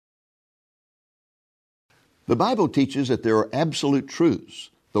The Bible teaches that there are absolute truths.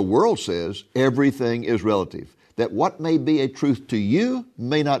 The world says everything is relative, that what may be a truth to you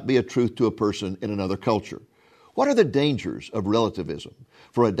may not be a truth to a person in another culture. What are the dangers of relativism?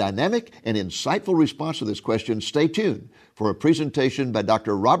 For a dynamic and insightful response to this question, stay tuned for a presentation by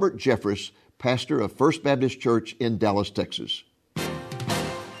Dr. Robert Jeffress, pastor of First Baptist Church in Dallas, Texas.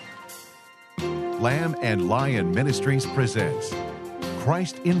 Lamb and Lion Ministries presents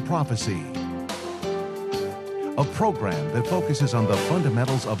Christ in Prophecy, a program that focuses on the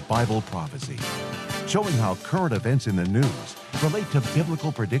fundamentals of Bible prophecy, showing how current events in the news relate to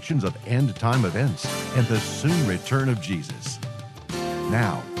biblical predictions of end-time events and the soon return of Jesus.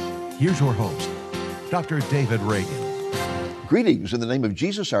 Now, here's your host, Dr. David Reagan. Greetings in the name of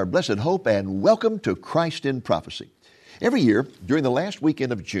Jesus, our blessed hope, and welcome to Christ in Prophecy. Every year, during the last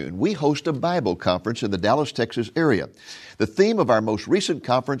weekend of June, we host a Bible conference in the Dallas, Texas area. The theme of our most recent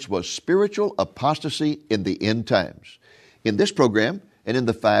conference was Spiritual Apostasy in the End Times. In this program, and in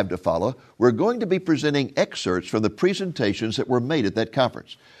the 5 to follow, we're going to be presenting excerpts from the presentations that were made at that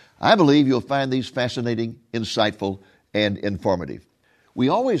conference. I believe you'll find these fascinating, insightful, and informative. We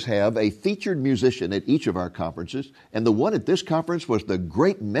always have a featured musician at each of our conferences, and the one at this conference was the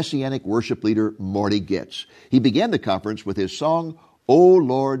great Messianic worship leader, Marty Goetz. He began the conference with his song, O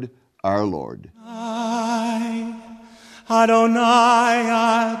Lord, Our Lord. Adonai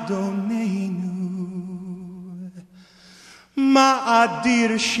Adonenu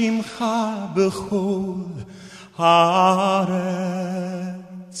Ma'adir Shimcha B'chol Haaretz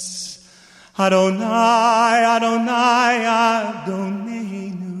Adonai, Adonai, Adonenu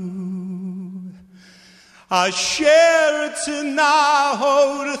Asher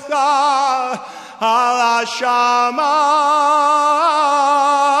T'nahodcha Al Hashamayim.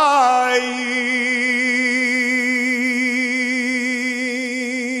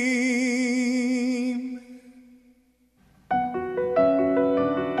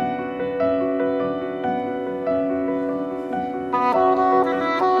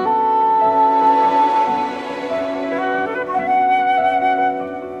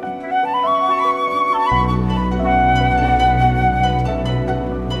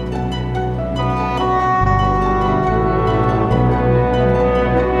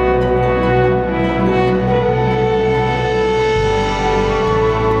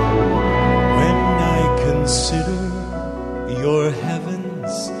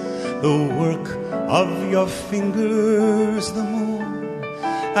 Your fingers, the moon,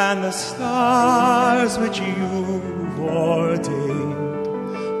 and the stars which you've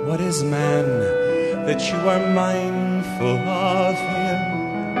ordained. What is man that you are mindful of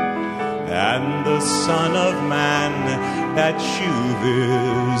him, and the Son of Man that you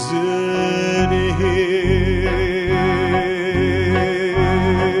visit him?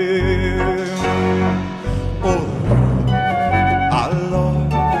 Oh Lord, our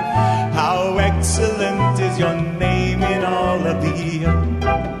Lord, how excellent is your name in all of the earth.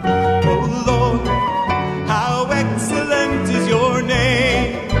 Oh Lord, how excellent is your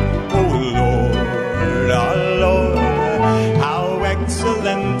name. Oh Lord, our Lord, how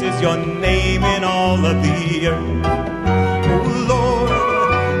excellent is your name in all of the earth. Oh Lord,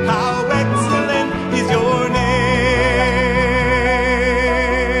 how excellent is your name.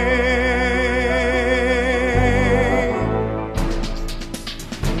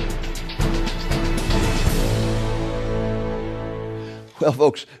 Well,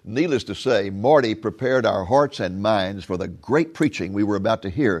 folks, needless to say, Marty prepared our hearts and minds for the great preaching we were about to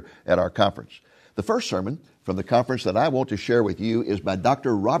hear at our conference. The first sermon from the conference that I want to share with you is by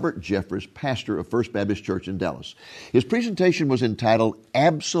Dr. Robert Jeffress, pastor of First Baptist Church in Dallas. His presentation was entitled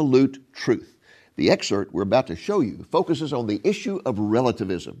Absolute Truth. The excerpt we're about to show you focuses on the issue of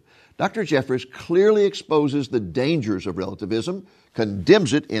relativism. Dr. Jeffress clearly exposes the dangers of relativism,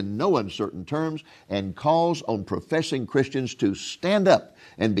 condemns it in no uncertain terms, and calls on professing Christians to stand up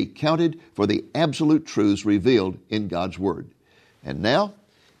and be counted for the absolute truths revealed in God's Word. And now,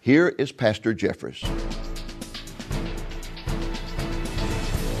 here is Pastor Jeffress.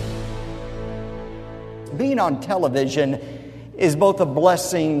 Being on television is both a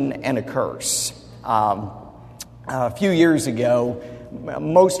blessing and a curse. A few years ago,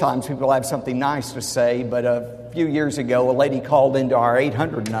 most times people have something nice to say, but a few years ago, a lady called into our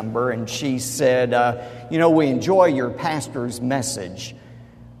 800 number and she said, we enjoy your pastor's message,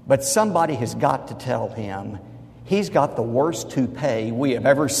 but somebody has got to tell him he's got the worst toupee we have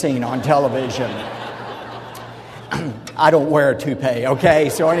ever seen on television. I don't wear a toupee, okay?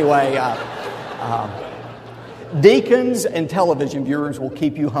 So anyway, deacons and television viewers will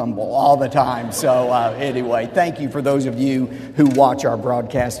keep you humble all the time. So anyway, thank you for those of you who watch our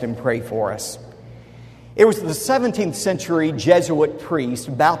broadcast and pray for us. It was the 17th century Jesuit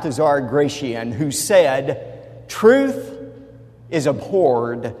priest, Balthazar Gracian, who said, "Truth is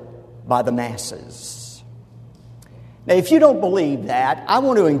abhorred by the masses." Now, if you don't believe that, I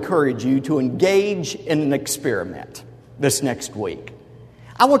want to encourage you to engage in an experiment this next week.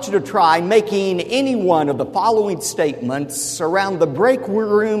 I want you to try making any one of the following statements around the break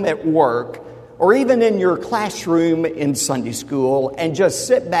room at work or even in your classroom in Sunday school, and just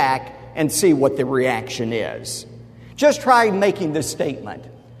sit back and see what the reaction is. Just try making this statement.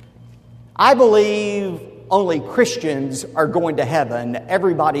 "I believe only Christians are going to heaven.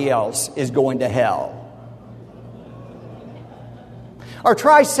 Everybody else is going to hell." Or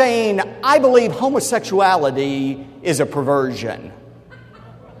try saying, "I believe homosexuality is a perversion."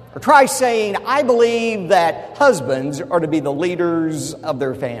 Or try saying, "I believe that husbands are to be the leaders of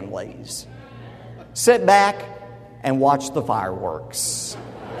their families." Sit back and watch the fireworks.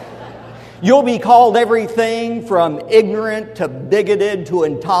 You'll be called everything from ignorant to bigoted to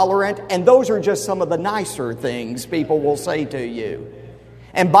intolerant, and those are just some of the nicer things people will say to you.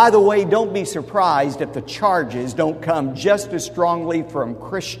 And by the way, don't be surprised if the charges don't come just as strongly from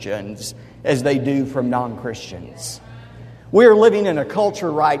Christians as they do from non-Christians. We're living in a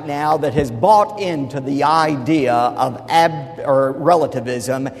culture right now that has bought into the idea of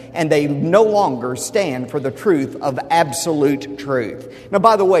relativism, and they no longer stand for the truth of absolute truth. Now,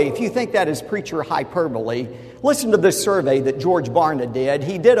 by the way, if you think that is preacher hyperbole, listen to this survey that George Barna did.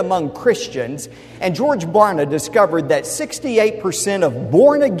 He did among Christians, and George Barna discovered that 68% of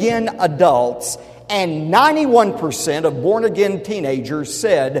born-again adults and 91% of born-again teenagers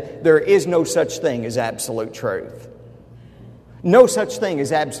said there is no such thing as absolute truth. No such thing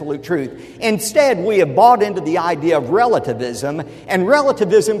as absolute truth. Instead, we have bought into the idea of relativism, and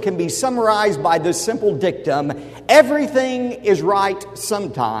relativism can be summarized by this simple dictum: everything is right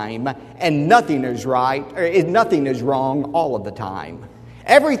sometime, and nothing is wrong all of the time.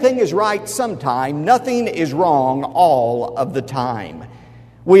 Everything is right sometime, nothing is wrong all of the time.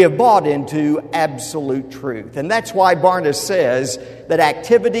 We have bought into absolute truth. And that's why Barna says that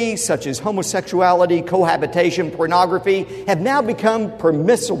activities such as homosexuality, cohabitation, pornography have now become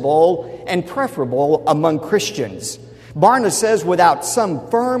permissible and preferable among Christians. Barna says without some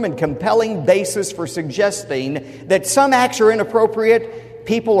firm and compelling basis for suggesting that some acts are inappropriate,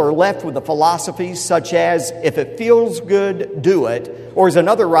 people are left with the philosophies such as, if it feels good, do it. Or as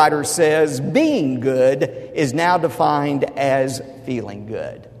another writer says, being good is now defined as feeling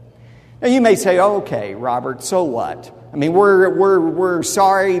good. Now you may say, okay, Robert, so what? I mean, we're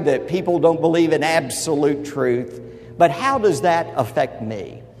sorry that people don't believe in absolute truth, but how does that affect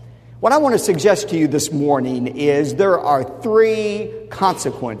me? What I want to suggest to you this morning is there are 3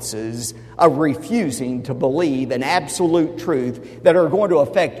 consequences of refusing to believe in absolute truth that are going to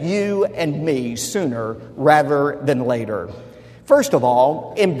affect you and me sooner rather than later. First of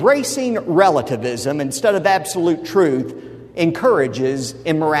all, embracing relativism instead of absolute truth encourages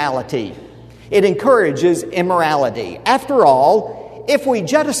immorality. It encourages immorality. After all, if we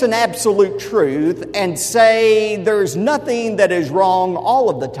jettison absolute truth and say there's nothing that is wrong all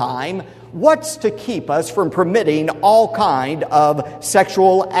of the time, what's to keep us from permitting all kind of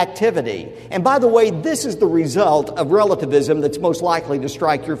sexual activity? And by the way, this is the result of relativism that's most likely to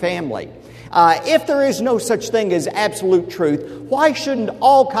strike your family. If there is no such thing as absolute truth, why shouldn't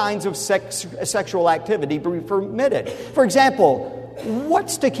all kinds of sexual activity be permitted? For example,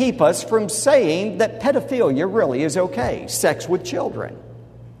 what's to keep us from saying that pedophilia really is okay, sex with children?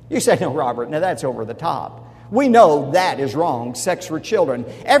 You say, no, Robert, now that's over the top. We know that is wrong, sex with children.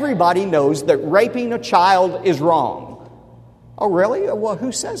 Everybody knows that raping a child is wrong. Oh, really? Well,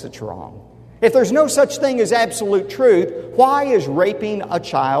 who says it's wrong? If there's no such thing as absolute truth, why is raping a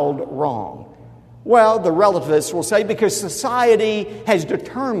child wrong? Well, the relativists will say because society has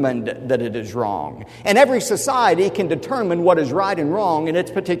determined that it is wrong. And every society can determine what is right and wrong in its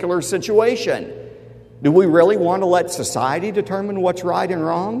particular situation. Do we really want to let society determine what's right and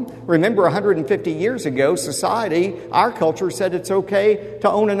wrong? Remember, 150 years ago, society, our culture said it's okay to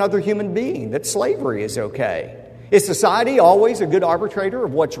own another human being, that slavery is okay. Is society always a good arbitrator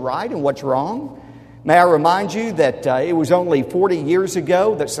of what's right and what's wrong? May I remind you that it was only 40 years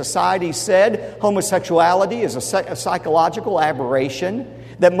ago that society said homosexuality is a psychological aberration,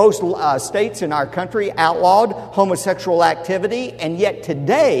 that most states in our country outlawed homosexual activity, and yet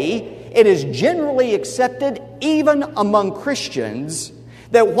today it is generally accepted, even among Christians,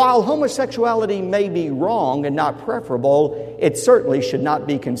 that while homosexuality may be wrong and not preferable, it certainly should not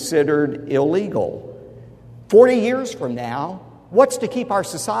be considered illegal. 40 years from now, what's to keep our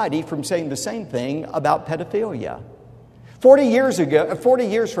society from saying the same thing about pedophilia? 40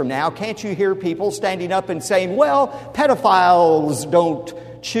 years from now, can't you hear people standing up and saying, well, pedophiles don't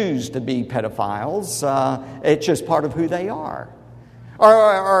choose to be pedophiles. It's just part of who they are.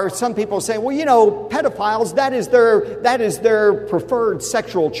 Or some people say, well, you know, pedophiles, that is their preferred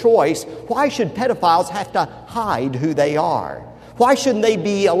sexual choice. Why should pedophiles have to hide who they are? Why shouldn't they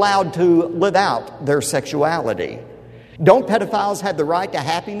be allowed to live out their sexuality? Don't pedophiles have the right to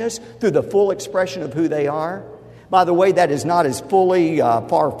happiness through the full expression of who they are? By the way, that is not as fully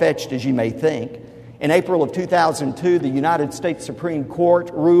far-fetched as you may think. In April of 2002, the United States Supreme Court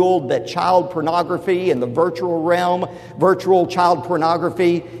ruled that child pornography in the virtual realm, virtual child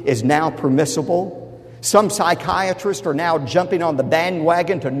pornography, is now permissible. Some psychiatrists are now jumping on the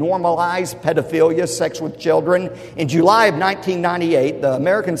bandwagon to normalize pedophilia, sex with children. In July of 1998, the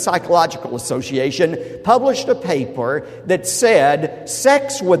American Psychological Association published a paper that said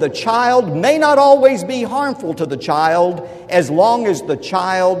sex with a child may not always be harmful to the child as long as the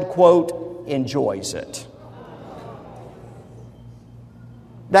child, quote, enjoys it.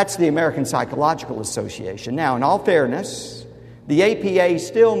 That's the American Psychological Association. Now, in all fairness, the APA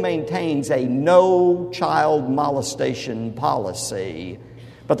still maintains a no child molestation policy.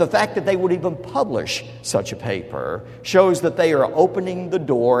 But the fact that they would even publish such a paper shows that they are opening the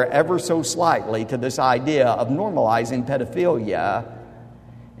door ever so slightly to this idea of normalizing pedophilia.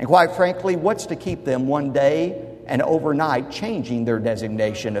 And quite frankly, what's to keep them one day and overnight changing their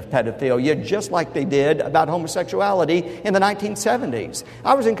designation of pedophilia, just like they did about homosexuality in the 1970s.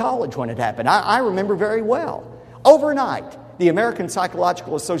 I was in college when it happened. I remember very well. Overnight, the American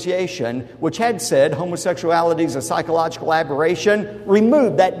Psychological Association, which had said homosexuality is a psychological aberration,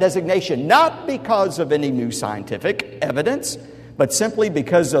 removed that designation, not because of any new scientific evidence, but simply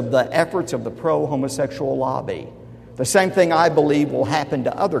because of the efforts of the pro-homosexual lobby. The same thing, I believe, will happen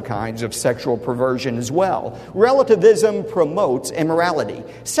to other kinds of sexual perversion as well. Relativism promotes immorality.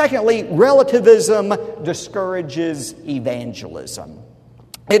 Secondly, relativism discourages evangelism.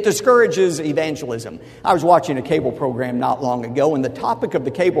 It discourages evangelism. I was watching a cable program not long ago, and the topic of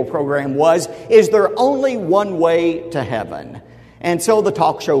the cable program was, is there only one way to heaven? And so the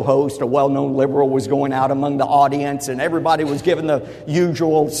talk show host, a well-known liberal, was going out among the audience, and everybody was giving the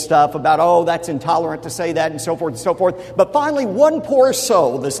usual stuff about, oh, that's intolerant to say that, and so forth and so forth. But finally, one poor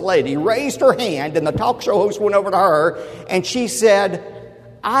soul, this lady, raised her hand, and the talk show host went over to her, and she said,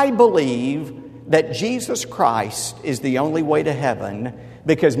 I believe that Jesus Christ is the only way to heaven,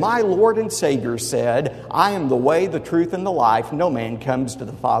 because my Lord and Savior said, I am the way, the truth, and the life. No man comes to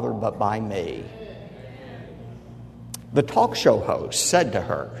the Father but by me. The talk show host said to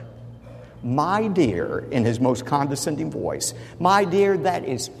her, my dear, in his most condescending voice, my dear, that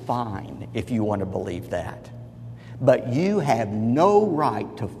is fine if you want to believe that. But you have no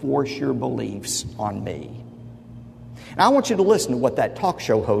right to force your beliefs on me. Now, I want you to listen to what that talk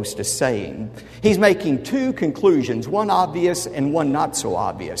show host is saying. He's making two conclusions, one obvious and one not so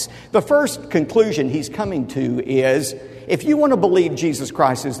obvious. The first conclusion he's coming to is, if you want to believe Jesus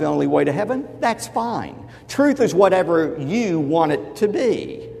Christ is the only way to heaven, that's fine. Truth is whatever you want it to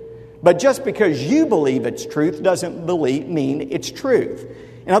be. But just because you believe it's truth doesn't mean it's truth.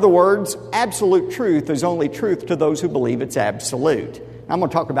 In other words, absolute truth is only truth to those who believe it's absolute. I'm going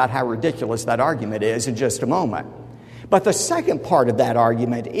to talk about how ridiculous that argument is in just a moment. But the second part of that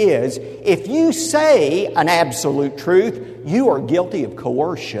argument is, if you say an absolute truth, you are guilty of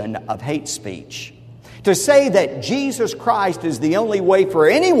coercion of hate speech. To say that Jesus Christ is the only way for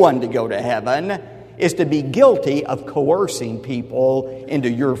anyone to go to heaven is to be guilty of coercing people into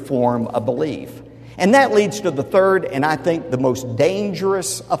your form of belief. And that leads to the third, and I think the most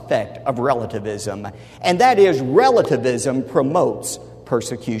dangerous effect of relativism, and that is relativism promotes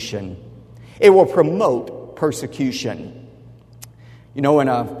persecution. It will promote persecution. You know, in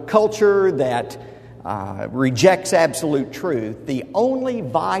a culture that rejects absolute truth, the only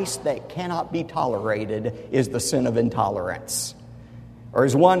vice that cannot be tolerated is the sin of intolerance. Or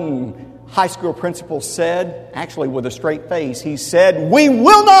as one high school principal said, actually with a straight face, he said, we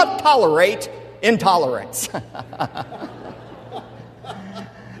will not tolerate intolerance.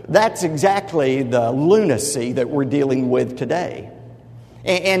 That's exactly the lunacy that we're dealing with today.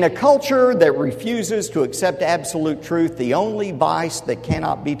 In a culture that refuses to accept absolute truth, the only vice that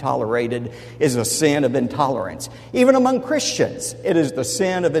cannot be tolerated is a sin of intolerance. Even among Christians, it is the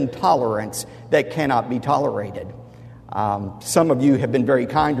sin of intolerance that cannot be tolerated. Some of you have been very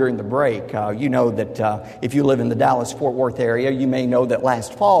kind during the break. You know that if you live in the Dallas-Fort Worth area, you may know that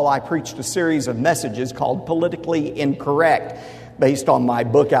last fall I preached a series of messages called Politically Incorrect. based on my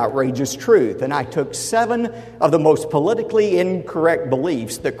book, Outrageous Truth. And I took 7 of the most politically incorrect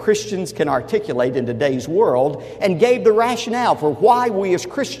beliefs that Christians can articulate in today's world and gave the rationale for why we as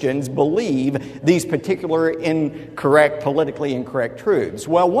Christians believe these particular politically incorrect truths.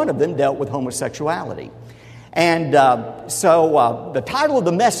 Well, one of them dealt with homosexuality. And so the title of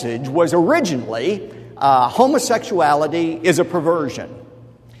the message was originally Homosexuality is a Perversion.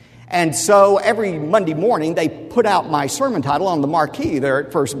 And so every Monday morning, they put out my sermon title on the marquee there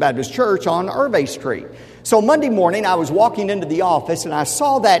at First Baptist Church on Hervey Street. So Monday morning, I was walking into the office and I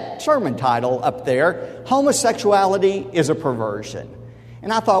saw that sermon title up there, Homosexuality is a Perversion.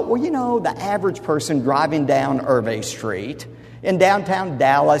 And I thought, well, you know, the average person driving down Hervey Street in downtown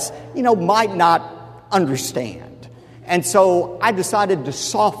Dallas, you know, might not understand. And so I decided to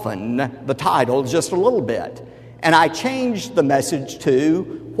soften the title just a little bit. And I changed the message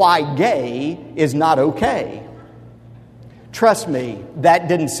to Why Gay is Not Okay. Trust me, that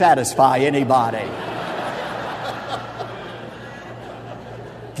didn't satisfy anybody.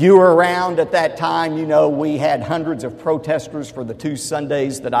 If you were around at that time, you know we had hundreds of protesters for the 2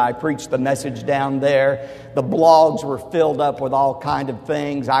 Sundays that I preached the message down there. The blogs were filled up with all kind of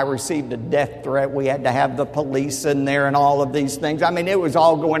things. I received a death threat. We had to have the police in there and all of these things. I mean, it was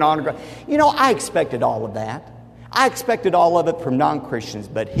all going on. You know, I expected all of that. I expected all of it from non-Christians,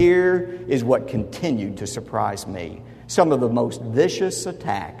 but here is what continued to surprise me. Some of the most vicious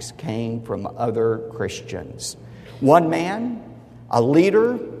attacks came from other Christians. One man, a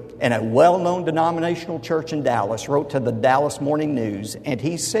leader in a well-known denominational church in Dallas, wrote to the Dallas Morning News, and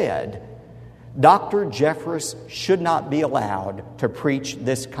he said, Dr. Jeffress should not be allowed to preach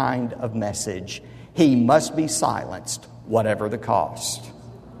this kind of message. He must be silenced, whatever the cost.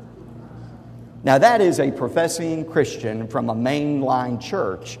 Now, that is a professing Christian from a mainline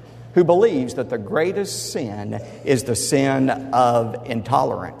church who believes that the greatest sin is the sin of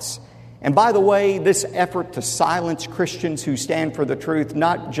intolerance. And by the way, this effort to silence Christians who stand for the truth,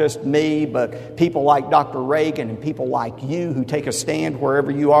 not just me, but people like Dr. Reagan and people like you who take a stand wherever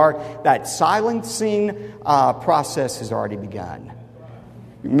you are, that silencing process has already begun.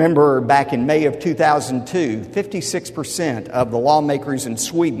 Remember back in May of 2002, 56% of the lawmakers in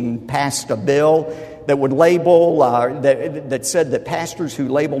Sweden passed a bill that would label, that said that pastors who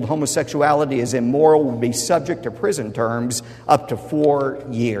labeled homosexuality as immoral would be subject to prison terms up to 4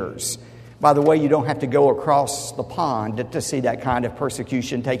 years. By the way, you don't have to go across the pond to see that kind of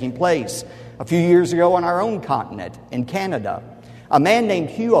persecution taking place. A few years ago on our own continent, in Canada, a man named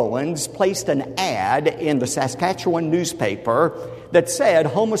Hugh Owens placed an ad in the Saskatchewan newspaper that said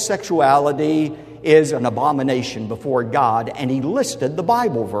homosexuality is an abomination before God, and he listed the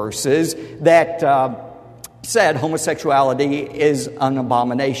Bible verses that said homosexuality is an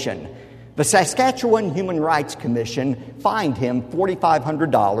abomination. The Saskatchewan Human Rights Commission fined him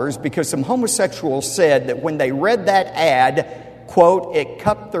 $4,500 because some homosexuals said that when they read that ad, quote, it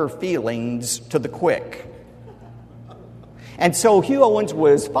cut their feelings to the quick. And so Hugh Owens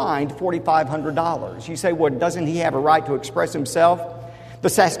was fined $4,500. You say, well, doesn't he have a right to express himself? The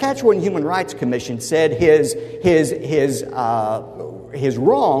Saskatchewan Human Rights Commission said his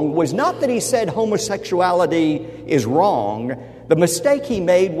wrong was not that he said homosexuality is wrong. The mistake he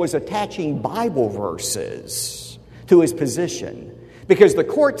made was attaching Bible verses to his position. Because the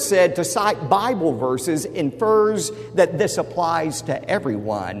court said to cite Bible verses infers that this applies to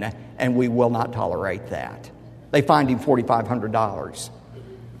everyone, and we will not tolerate that. They fined him $4,500.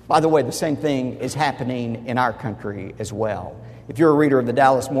 By the way, the same thing is happening in our country as well. If you're a reader of the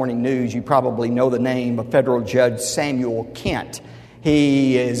Dallas Morning News, you probably know the name of federal judge Samuel Kent.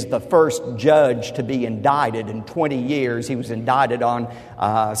 He is the first judge to be indicted in 20 years. He was indicted on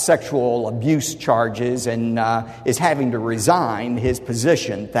sexual abuse charges and is having to resign his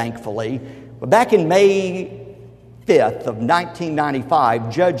position, thankfully. But back in May 5th of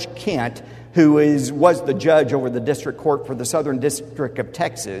 1995, Judge Kent, who was the judge over the district court for the Southern District of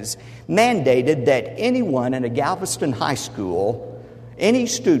Texas, mandated that anyone in a Galveston high school, any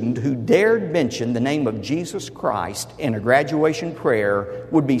student who dared mention the name of Jesus Christ in a graduation prayer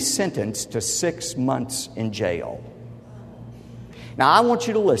would be sentenced to 6 months in jail. Now, I want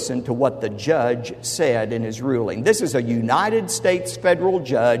you to listen to what the judge said in his ruling. This is a United States federal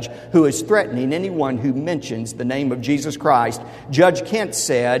judge who is threatening anyone who mentions the name of Jesus Christ. Judge Kent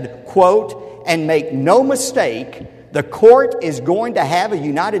said, quote, and make no mistake, the court is going to have a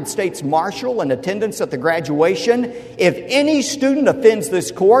United States Marshal in attendance at the graduation. If any student offends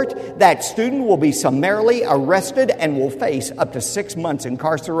this court, that student will be summarily arrested and will face up to 6 months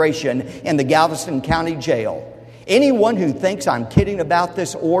incarceration in the Galveston County Jail. Anyone who thinks I'm kidding about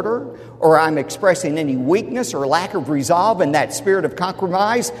this order or I'm expressing any weakness or lack of resolve in that spirit of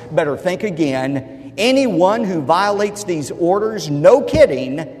compromise better think again. Anyone who violates these orders, no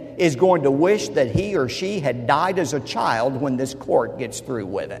kidding, is going to wish that he or she had died as a child when this court gets through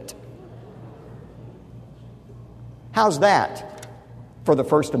with it. How's that for the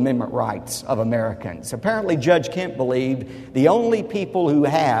First Amendment rights of Americans? Apparently, Judge Kemp believed the only people who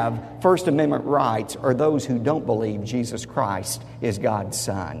have First Amendment rights are those who don't believe Jesus Christ is God's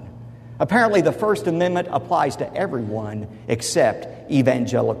Son. Apparently, the First Amendment applies to everyone except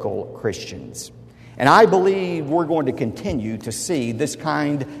evangelical Christians. And I believe we're going to continue to see this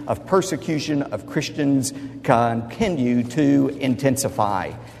kind of persecution of Christians continue to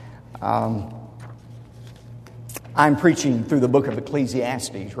intensify. I'm preaching through the book of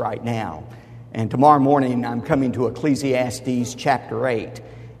Ecclesiastes right now. And tomorrow morning I'm coming to Ecclesiastes chapter 8.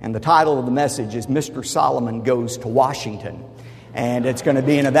 And the title of the message is Mr. Solomon Goes to Washington. And it's going to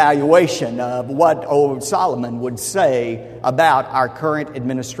be an evaluation of what old Solomon would say about our current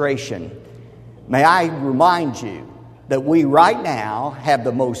administration. May I remind you that we right now have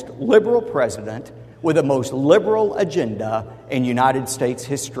the most liberal president with the most liberal agenda in United States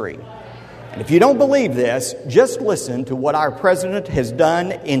history. And if you don't believe this, just listen to what our president has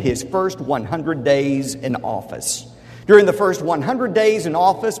done in his first 100 days in office. During the first 100 days in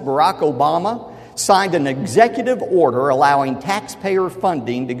office, Barack Obama signed an executive order allowing taxpayer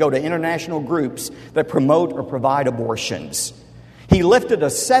funding to go to international groups that promote or provide abortions. He lifted a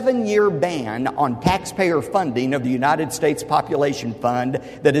 7-year ban on taxpayer funding of the United States Population Fund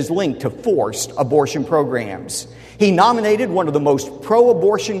that is linked to forced abortion programs. He nominated one of the most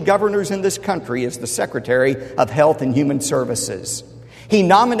pro-abortion governors in this country as the Secretary of Health and Human Services. He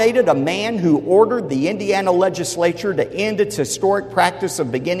nominated a man who ordered the Indiana legislature to end its historic practice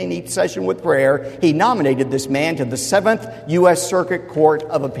of beginning each session with prayer. He nominated this man to the 7th U.S. Circuit Court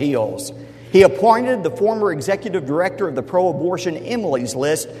of Appeals. He appointed the former executive director of the pro-abortion Emily's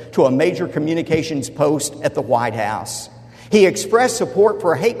List to a major communications post at the White House. He expressed support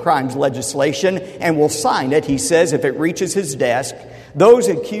for hate crimes legislation and will sign it, he says, if it reaches his desk. Those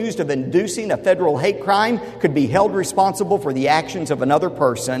accused of inducing a federal hate crime could be held responsible for the actions of another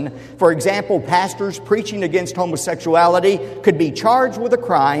person. For example, pastors preaching against homosexuality could be charged with a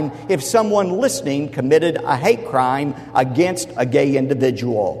crime if someone listening committed a hate crime against a gay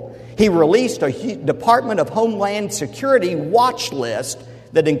individual. He released a Department of Homeland Security watch list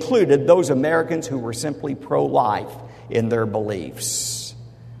that included those Americans who were simply pro-life in their beliefs.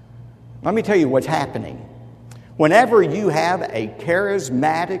 Let me tell you what's happening. Whenever you have a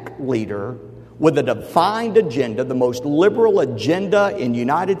charismatic leader with a defined agenda, the most liberal agenda in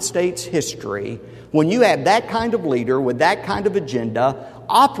United States history, when you have that kind of leader with that kind of agenda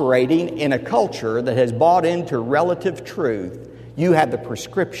operating in a culture that has bought into relative truth, you have the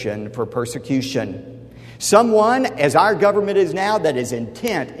prescription for persecution. Someone, as our government is now, that is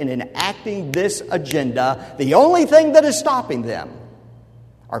intent in enacting this agenda, the only thing that is stopping them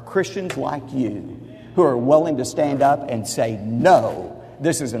are Christians like you who are willing to stand up and say, no,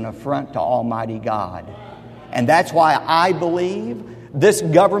 this is an affront to Almighty God. And that's why I believe this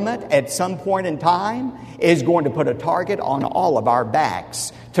government at some point in time is going to put a target on all of our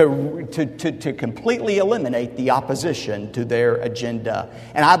backs to completely eliminate the opposition to their agenda.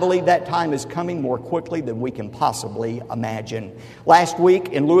 And I believe that time is coming more quickly than we can possibly imagine. Last week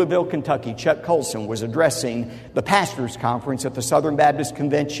in Louisville, Kentucky, Chuck Colson was addressing the pastors' conference at the Southern Baptist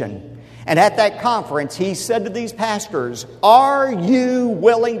Convention. And at that conference, he said to these pastors, are you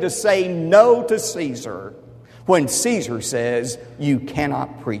willing to say no to Caesar when Caesar says you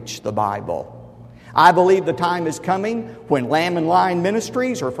cannot preach the Bible? I believe the time is coming when Lamb and Lion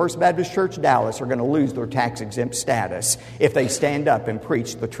Ministries or First Baptist Church Dallas are going to lose their tax-exempt status if they stand up and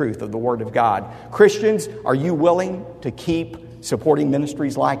preach the truth of the Word of God. Christians, are you willing to keep supporting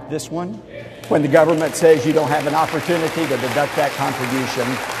ministries like this one when the government says you don't have an opportunity to deduct that contribution?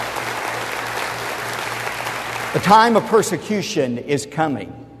 The time of persecution is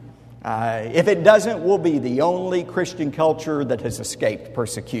coming. If it doesn't, we'll be the only Christian culture that has escaped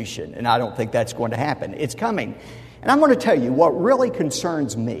persecution. And I don't think that's going to happen. It's coming. And I'm going to tell you what really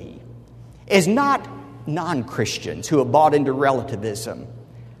concerns me is not non-Christians who have bought into relativism.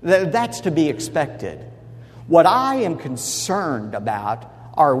 That's to be expected. What I am concerned about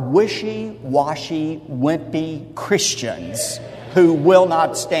are wishy-washy, wimpy Christians who will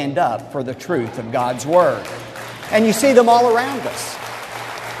not stand up for the truth of God's Word. And you see them all around us.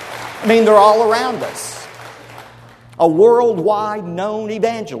 I mean, they're all around us. A worldwide known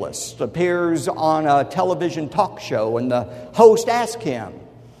evangelist appears on a television talk show and the host asks him,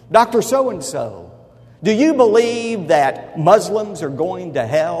 Dr. So-and-so, Do you believe that Muslims are going to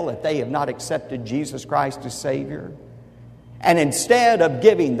hell if they have not accepted Jesus Christ as Savior? And instead of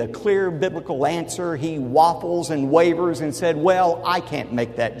giving the clear biblical answer, he waffles and wavers and said, well, I can't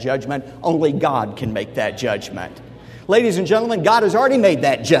make that judgment. Only God can make that judgment. Ladies and gentlemen, God has already made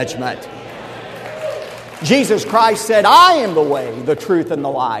that judgment. Jesus Christ said, I am the way, the truth, and the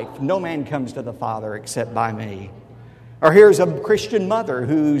life. No man comes to the Father except by me. Or here's a Christian mother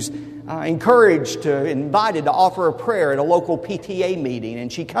who's encouraged, invited to offer a prayer at a local PTA meeting,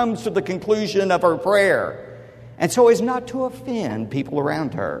 and she comes to the conclusion of her prayer. And so as not to offend people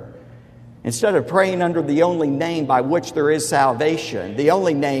around her, instead of praying under the only name by which there is salvation, the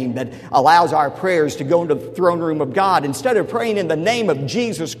only name that allows our prayers to go into the throne room of God, instead of praying in the name of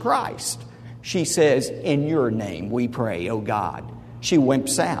Jesus Christ, she says, in your name we pray, O God. She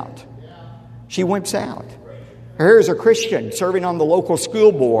wimps out. She wimps out. Here's a Christian serving on the local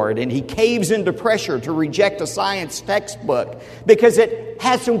school board, and he caves into pressure to reject a science textbook because it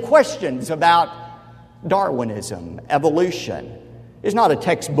has some questions about Darwinism, evolution. It's not a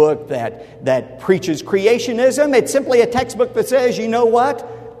textbook that preaches creationism. It's simply a textbook that says, you know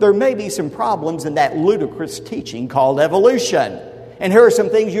what? There may be some problems in that ludicrous teaching called evolution. And here are some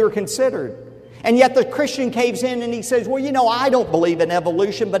things you're considered. And yet the Christian caves in and he says, well, you know, I don't believe in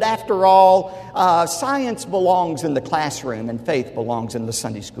evolution, but after all, science belongs in the classroom and faith belongs in the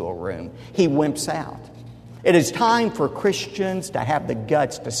Sunday school room. He wimps out. It is time for Christians to have the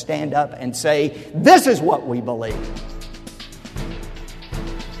guts to stand up and say, this is what we believe.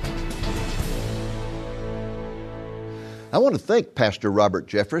 I want to thank Pastor Robert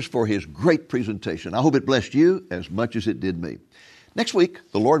Jeffress for his great presentation. I hope it blessed you as much as it did me. Next week,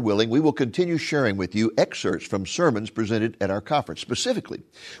 the Lord willing, we will continue sharing with you excerpts from sermons presented at our conference. Specifically,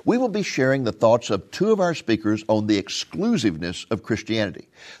 we will be sharing the thoughts of two of our speakers on the exclusiveness of Christianity.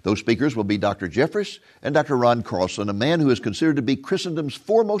 Those speakers will be Dr. Jeffress and Dr. Ron Carlson, a man who is considered to be Christendom's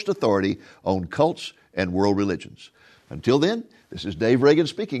foremost authority on cults and world religions. Until then, this is Dave Reagan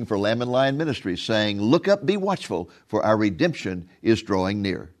speaking for Lamb and Lion Ministries, saying, look up, be watchful, for our redemption is drawing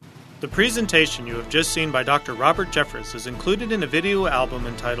near. The presentation you have just seen by Dr. Robert Jeffress is included in a video album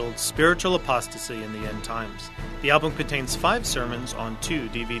entitled Spiritual Apostasy in the End Times. The album contains 5 sermons on 2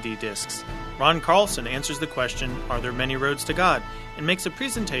 DVD discs. Ron Carlson answers the question, are there many roads to God? And makes a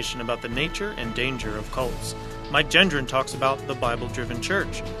presentation about the nature and danger of cults. Mike Gendron talks about the Bible-driven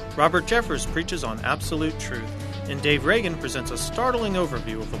church. Robert Jeffress preaches on absolute truth. And Dave Reagan presents a startling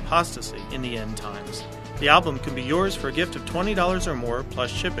overview of apostasy in the end times. The album can be yours for a gift of $20 or more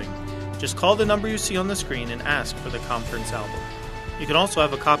plus shipping. Just call the number you see on the screen and ask for the conference album. You can also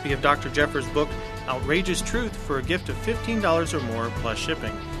have a copy of Dr. Jeffress' book, Outrageous Truth, for a gift of $15 or more plus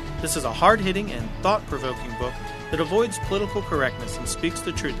shipping. This is a hard-hitting and thought-provoking book that avoids political correctness and speaks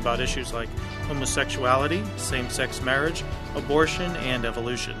the truth about issues like homosexuality, same-sex marriage, abortion, and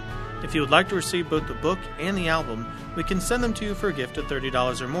evolution. If you would like to receive both the book and the album, we can send them to you for a gift of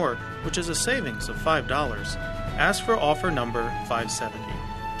 $30 or more, which is a savings of $5. Ask for offer number 570.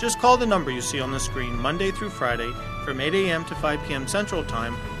 Just call the number you see on the screen Monday through Friday from 8 a.m. to 5 p.m. Central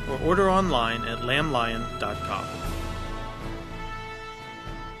Time or order online at lamblion.com.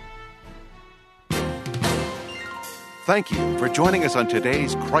 Thank you for joining us on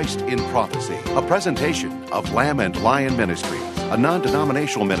today's Christ in Prophecy, a presentation of Lamb and Lion Ministries, a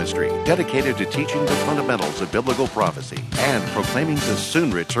non-denominational ministry dedicated to teaching the fundamentals of biblical prophecy and proclaiming the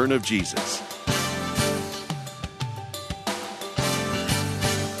soon return of Jesus.